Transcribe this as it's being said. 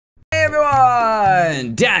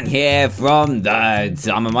everyone! Dan here from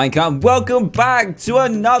TheDiamondMinecart. Welcome back to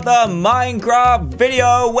another Minecraft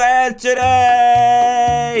video where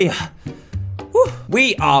today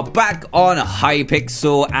we are back on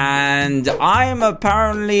Hypixel and I'm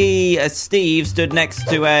apparently Steve stood next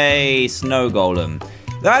to a snow golem.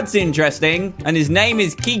 That's interesting, and his name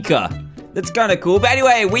is Kika. That's kind of cool. But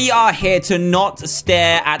anyway, we are here to not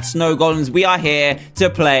stare at snow golems. We are here to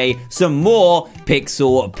play some more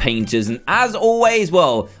pixel painters. And as always,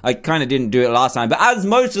 well, I kind of didn't do it last time, but as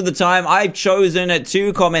most of the time, I've chosen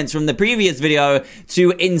 2 comments from the previous video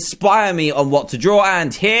to inspire me on what to draw.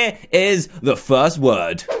 And here is the first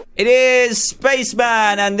word. It is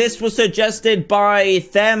Spaceman, and this was suggested by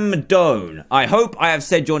TheDiamondMinecart. I hope I have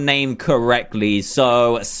said your name correctly.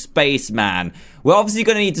 So, Spaceman. We're obviously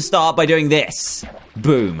going to need to start by doing this.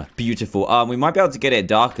 Boom. Beautiful. We might be able to get it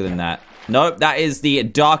darker than that. Nope, that is the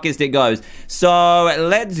darkest it goes. So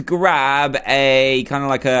let's grab a kind of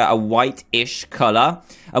like a white-ish color.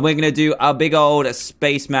 And we're going to do a big old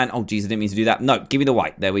spaceman. Oh, geez, I didn't mean to do that. No, give me the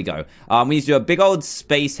white. There we go. We need to do a big old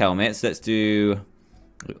space helmet. So let's do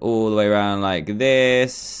all the way around like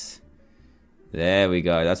this. There we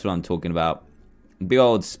go. That's what I'm talking about. Big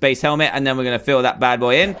old space helmet, and then we're gonna fill that bad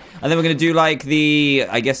boy in, and then we're gonna do like the,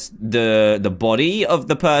 I guess the body of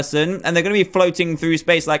the person, and they're gonna be floating through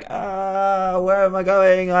space like, where am I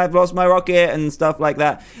going? I've lost my rocket and stuff like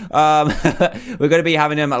that. We're gonna be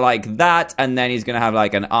having him like that, and then he's gonna have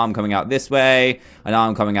like an arm coming out this way, an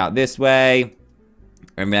arm coming out this way,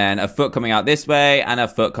 and then a foot coming out this way, and a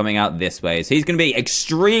foot coming out this way. So he's going to be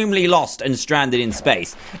extremely lost and stranded in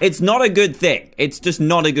space. It's not a good thing. It's just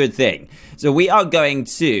not a good thing. So we are going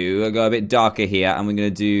to go a bit darker here, and we're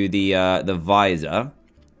going to do the visor.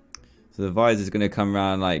 So the visor is going to come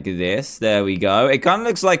around like this. There we go. It kind of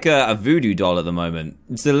looks like a voodoo doll at the moment.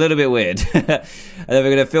 It's a little bit weird. And then we're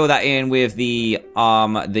going to fill that in with the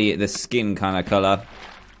the skin kind of color.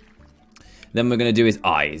 Then we're going to do his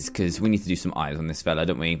eyes, because we need to do some eyes on this fella,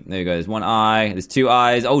 don't we? There we go. There's one eye. There's 2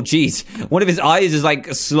 eyes. Oh, geez. One of his eyes is, like,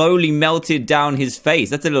 slowly melted down his face.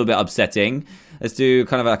 That's a little bit upsetting. Let's do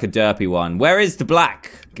kind of like a derpy one. Where is the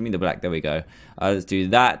black? Give me the black. There we go. Let's do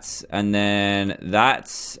that, and then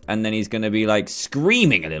that. And then he's going to be, like,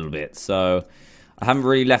 screaming a little bit. So I haven't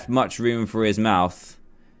really left much room for his mouth.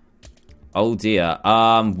 Oh, dear.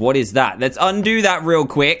 What is that? Let's undo that real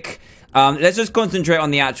quick. Let's just concentrate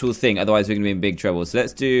on the actual thing, otherwise we're going to be in big trouble. So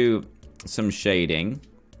let's do some shading.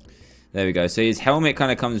 There we go. So his helmet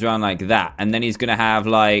kind of comes around like that, and then he's going to have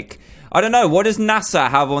like, I don't know, what does NASA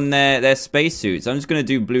have on their spacesuits? I'm just going to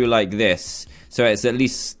do blue like this, so it's at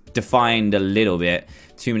least defined a little bit.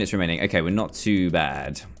 2 minutes remaining. Okay, we're not too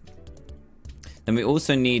bad. Then we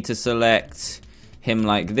also need to select him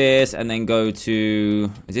like this, and then go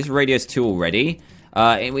to, is this radius 2 already?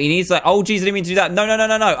 He needs like, oh geez, I didn't mean to do that. No.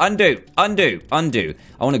 Undo.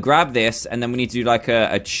 I want to grab this, and then we need to do like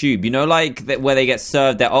a tube. You know, like where they get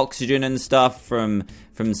served their oxygen and stuff from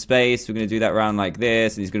space. We're going to do that around like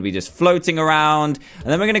this, and he's going to be just floating around. And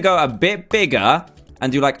then we're going to go a bit bigger and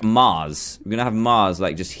do like Mars. We're going to have Mars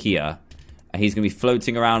like just here. And he's going to be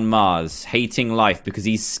floating around Mars, hating life because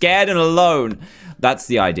he's scared and alone. That's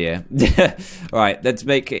the idea. Alright, let's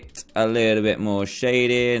make it a little bit more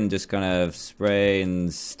shady and just kind of spray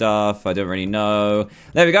and stuff. I don't really know.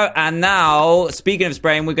 There we go. And now, speaking of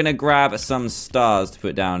spraying, we're going to grab some stars to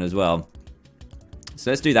put down as well.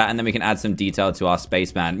 So let's do that, and then we can add some detail to our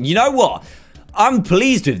spaceman. You know what? I'm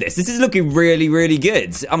pleased with this. This is looking really, really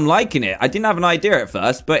good. I'm liking it. I didn't have an idea at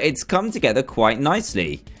first, but it's come together quite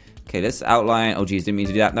nicely. Okay, let's outline. Oh, geez, didn't mean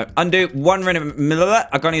to do that. No, undo. 1 minute.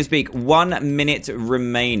 I can't even speak. 1 minute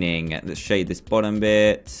remaining. Let's shade this bottom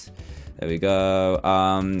bit. There we go.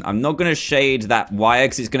 I'm not going to shade that wire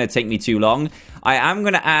because it's going to take me too long. I am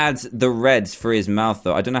going to add the reds for his mouth,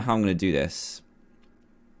 though. I don't know how I'm going to do this.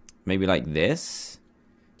 Maybe like this?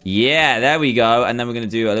 Yeah, there we go. And then we're going to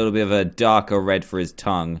do a little bit of a darker red for his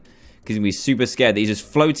tongue. Because he's going to be super scared that he's just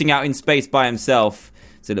floating out in space by himself.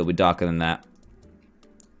 It's a little bit darker than that.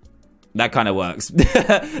 That kind of works.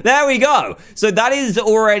 There we go. So that is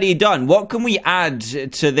already done. What can we add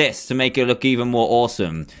to this to make it look even more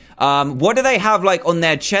awesome? What do they have like on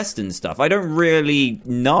their chest and stuff? I don't really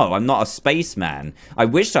know. I'm not a spaceman. I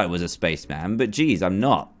wish I was a spaceman, but geez, I'm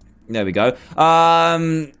not. There we go.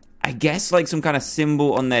 I guess like some kind of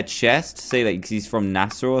symbol on their chest. Say like he's from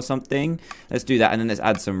NASA or something. Let's do that, and then let's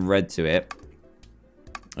add some red to it.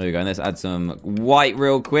 There we go. And let's add some white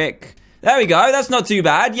real quick. There we go. That's not too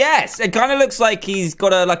bad. Yes, it kind of looks like he's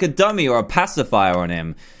got like a dummy or a pacifier on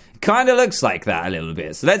him. Kind of looks like that a little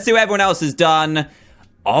bit. So let's see what everyone else has done.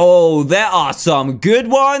 Oh, there are some good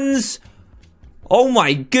ones. Oh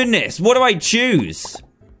my goodness. What do I choose?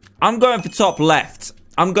 I'm going for top left.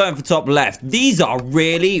 I'm going for top left. These are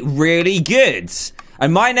really, really good.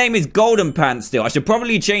 And my name is Golden Pants still. I should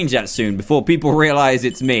probably change that soon before people realize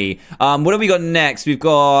it's me. What have we got next? We've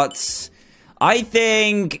got... I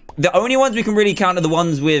think the only ones we can really count are the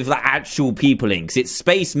ones with like, actual people in. 'Cause it's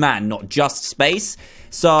Spaceman, not just space.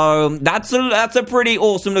 So that's a pretty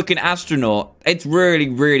awesome looking astronaut. It's really,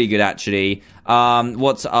 really good actually.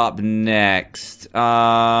 What's up next? I'm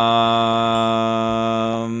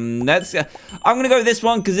gonna go with this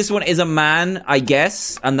one because this one is a man, I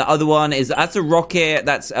guess, and the other one that's a rocket.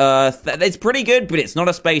 That's it's pretty good, but it's not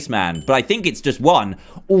a spaceman. But I think it's just one.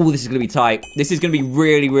 Oh, this is gonna be tight. This is gonna be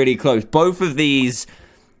really, really close. Both of these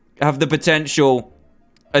have the potential.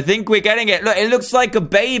 I think we're getting it. Look, it looks like a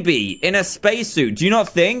baby in a spacesuit. Do you not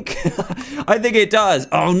think? I think it does.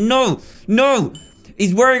 Oh no, no.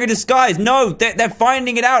 He's wearing a disguise. No, they're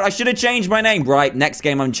finding it out. I should have changed my name. Right, next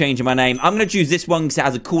game I'm changing my name. I'm going to choose this one because it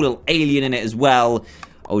has a cool little alien in it as well.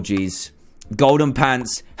 Oh, geez. Golden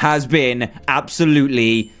Pants has been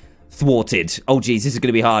absolutely thwarted. Oh, geez, this is going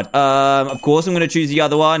to be hard. Of course, I'm going to choose the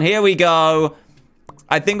other one. Here we go.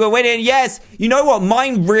 I think we're winning. Yes. You know what?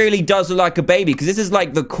 Mine really does look like a baby because this is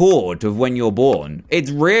like the cord of when you're born.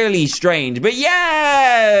 It's really strange. But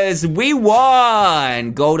yes, we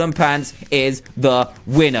won. Golden Pants is the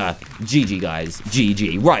winner. GG, guys.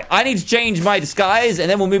 GG. Right. I need to change my disguise and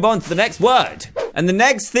then we'll move on to the next word. And the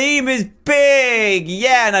next theme is big.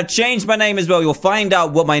 Yeah, and I've changed my name as well. You'll find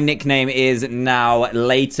out what my nickname is now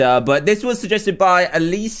later. But this was suggested by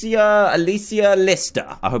Alicia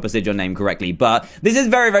Lister. I hope I said your name correctly. But this is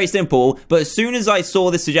very, very simple. But as soon as I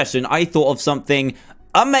saw this suggestion, I thought of something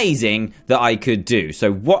amazing that I could do.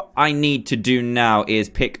 So what I need to do now is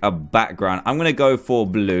pick a background. I'm going to go for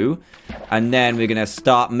blue. And then we're going to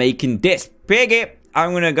start making this piggy.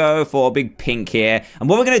 I'm going to go for a big pink here. And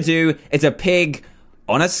what we're going to do is a pig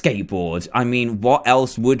on a skateboard. I mean, what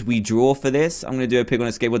else would we draw for this? I'm going to do a pig on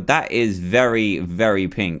a skateboard. That is very, very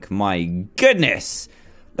pink. My goodness.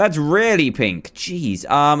 That's really pink. Jeez.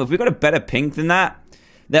 Have we got a better pink than that?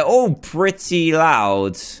 They're all pretty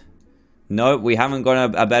loud. Nope, we haven't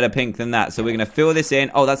got a better pink than that. So we're going to fill this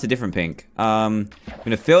in. Oh, that's a different pink. I'm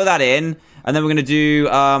going to fill that in. And then we're going to do...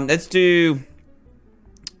 let's do...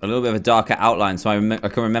 a little bit of a darker outline so I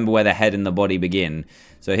can remember where the head and the body begin.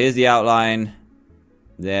 So here's the outline.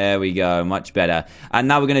 There we go. Much better. And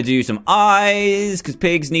now we're going to do some eyes because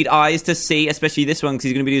pigs need eyes to see, especially this one because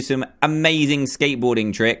he's going to be doing some amazing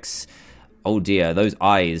skateboarding tricks. Oh dear, those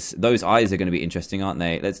eyes. Those eyes are going to be interesting, aren't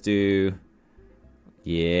they? Let's do...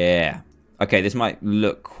 yeah. Okay, this might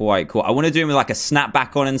look quite cool. I want to do him with like a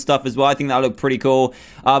snapback on and stuff as well. I think that'll look pretty cool.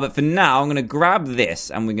 But for now, I'm going to grab this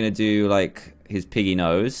and we're going to do like... his piggy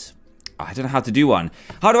nose. I don't know how to do one.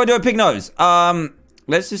 How do I do a pig nose?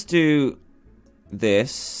 Let's just do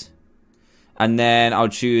this. And then I'll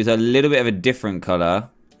choose a little bit of a different color.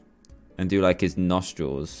 And do like his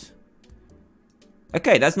nostrils.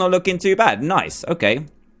 Okay, that's not looking too bad. Nice, okay.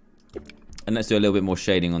 And let's do a little bit more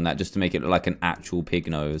shading on that just to make it look like an actual pig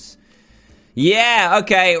nose. Yeah,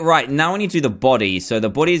 okay, right. Now we need to do the body. So the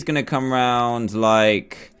body's going to come around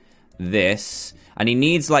like this. And he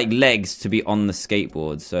needs, like, legs to be on the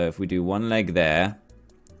skateboard. So if we do one leg there.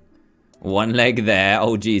 One leg there.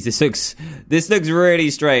 Oh, geez. This looks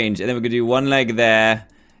really strange. And then we're going to do one leg there.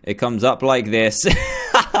 It comes up like this.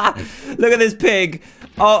 Look at this pig.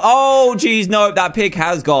 Oh, geez. No, that pig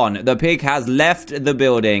has gone. The pig has left the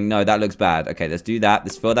building. No, that looks bad. Okay, let's do that.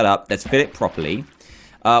 Let's fill that up. Let's fit it properly.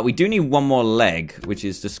 We do need one more leg, which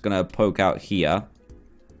is just going to poke out here.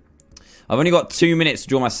 I've only got 2 minutes to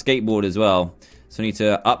draw my skateboard as well. So I need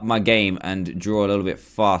to up my game and draw a little bit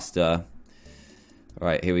faster. All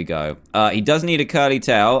right, here we go. He does need a curly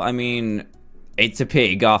tail. I mean, it's a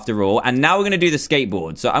pig after all. And now we're going to do the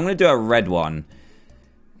skateboard. So I'm going to do a red one.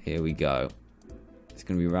 Here we go. It's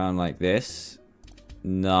going to be round like this.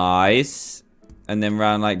 Nice. And then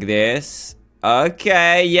round like this.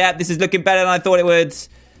 Okay, yeah, this is looking better than I thought it would.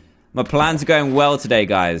 My plans are going well today,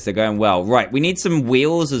 guys. They're going well. Right, we need some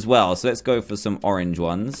wheels as well. So let's go for some orange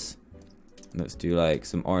ones. Let's do like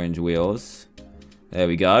some orange wheels. There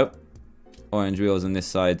we go. Orange wheels on this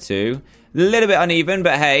side too. A little bit uneven,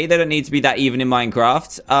 but hey, they don't need to be that even in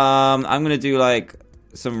Minecraft. I'm going to do like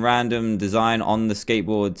some random design on the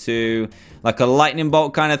skateboard too. Like a lightning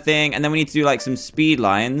bolt kind of thing. And then we need to do like some speed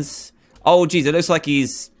lines. Oh, geez, it looks like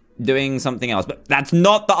he's doing something else. But that's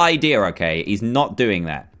not the idea, okay? He's not doing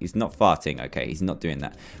that. He's not farting, okay? He's not doing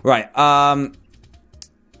that. Right, oh,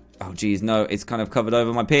 geez, no. It's kind of covered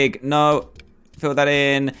over my pig. No. fill that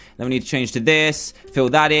in. Then we need to change to this, fill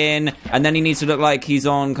that in. And then he needs to look like he's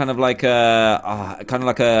on kind of like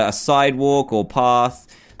a sidewalk or path.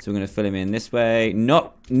 So we're going to fill him in this way.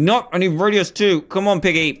 No, I need radius 2. Come on,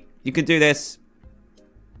 Piggy. You can do this.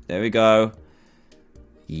 There we go.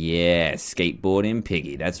 Yeah, skateboarding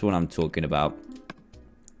Piggy. That's what I'm talking about.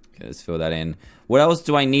 Okay, let's fill that in. What else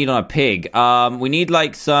do I need on a pig? We need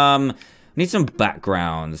like some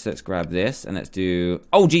backgrounds. Let's grab this and let's do...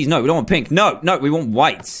 Oh, geez, no, we don't want pink. No, we want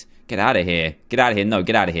white. Get out of here. Get out of here. No,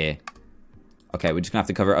 get out of here. Okay, we're just gonna have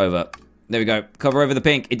to cover it over. There we go. Cover over the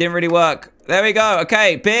pink. It didn't really work. There we go.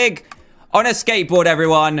 Okay, pig on a skateboard,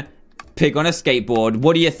 everyone. Pig on a skateboard.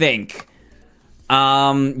 What do you think?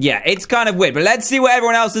 Yeah, it's kind of weird, but let's see what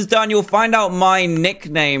everyone else has done. You'll find out my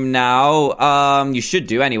nickname now. You should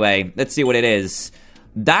do anyway. Let's see what it is.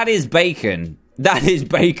 That is bacon. That is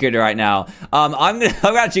bacon right now. I'm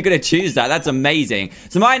actually gonna choose that. That's amazing.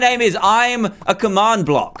 So my name is I'm a command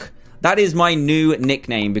block. That is my new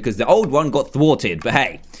nickname because the old one got thwarted. But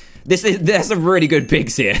hey, there's some really good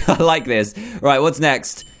pigs here. I like this. Right, what's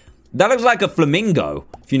next? That looks like a flamingo,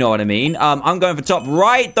 if you know what I mean. I'm going for top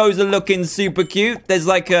right. Those are looking super cute. There's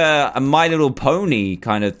like a My Little Pony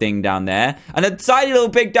kind of thing down there. And a tiny little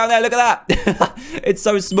pig down there. Look at that. It's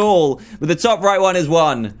so small. But the top right one is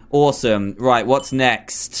one. Awesome. Right, what's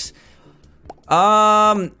next?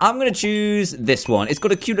 I'm going to choose this one. It's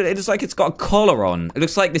got a cute... It looks like it's got a collar on. It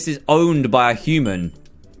looks like this is owned by a human.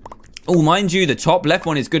 Oh, mind you, the top left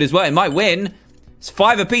one is good as well. It might win. It's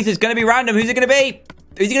 5 apiece. It's going to be random. Who's it going to be?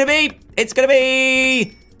 Who's it gonna be? It's gonna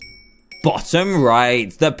be bottom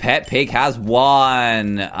right. The pet pig has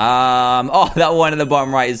won. Oh, that one at the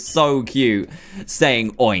bottom right is so cute,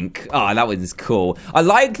 saying oink. Oh, that one's cool. I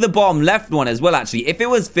like the bottom left one as well, actually. If it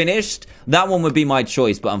was finished, that one would be my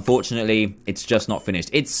choice, but unfortunately, it's just not finished.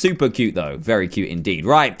 It's super cute though, very cute indeed.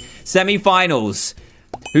 Right, semi-finals.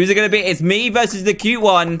 Who's it gonna be? It's me versus the cute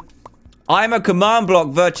one. I'm a command block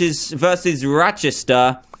versus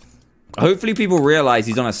Rochester. Hopefully people realize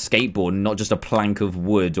he's on a skateboard and not just a plank of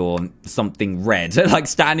wood or something red. Like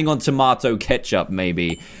standing on tomato ketchup,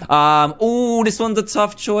 maybe. Oh, this one's a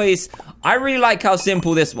tough choice. I really like how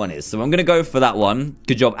simple this one is, so I'm going to go for that one.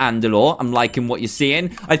 Good job, Andalor. I'm liking what you're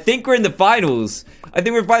seeing. I think we're in the finals.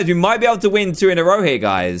 We might be able to win 2 in a row here,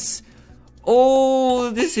 guys. Oh,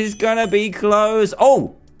 this is going to be close.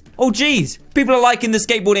 Oh, geez. People are liking the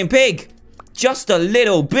skateboarding pig. Just a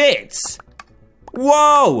little bit.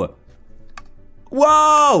 Whoa.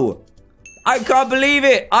 Whoa! I can't believe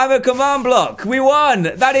it! I'm a command block! We won!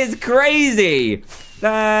 That is crazy!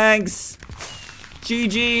 Thanks!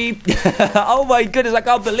 GG! Oh my goodness, I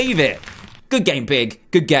can't believe it! Good game, pig.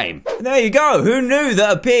 Good game. And there you go. Who knew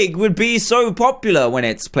that a pig would be so popular when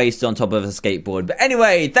it's placed on top of a skateboard? But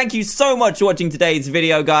anyway, thank you so much for watching today's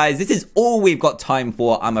video, guys. This is all we've got time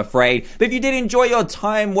for, I'm afraid. But if you did enjoy your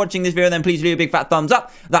time watching this video, then please leave a big fat thumbs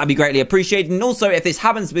up. That'd be greatly appreciated. And also, if this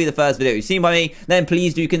happens to be the first video you've seen by me, then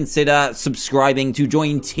please do consider subscribing to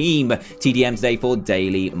join Team TDM today for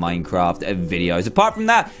daily Minecraft videos. Apart from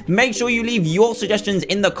that, make sure you leave your suggestions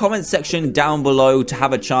in the comments section down below to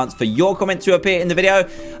have a chance for your comment to appear in the video.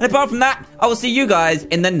 And apart from that, I will see you guys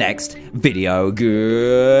in the next video.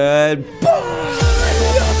 Goodbye.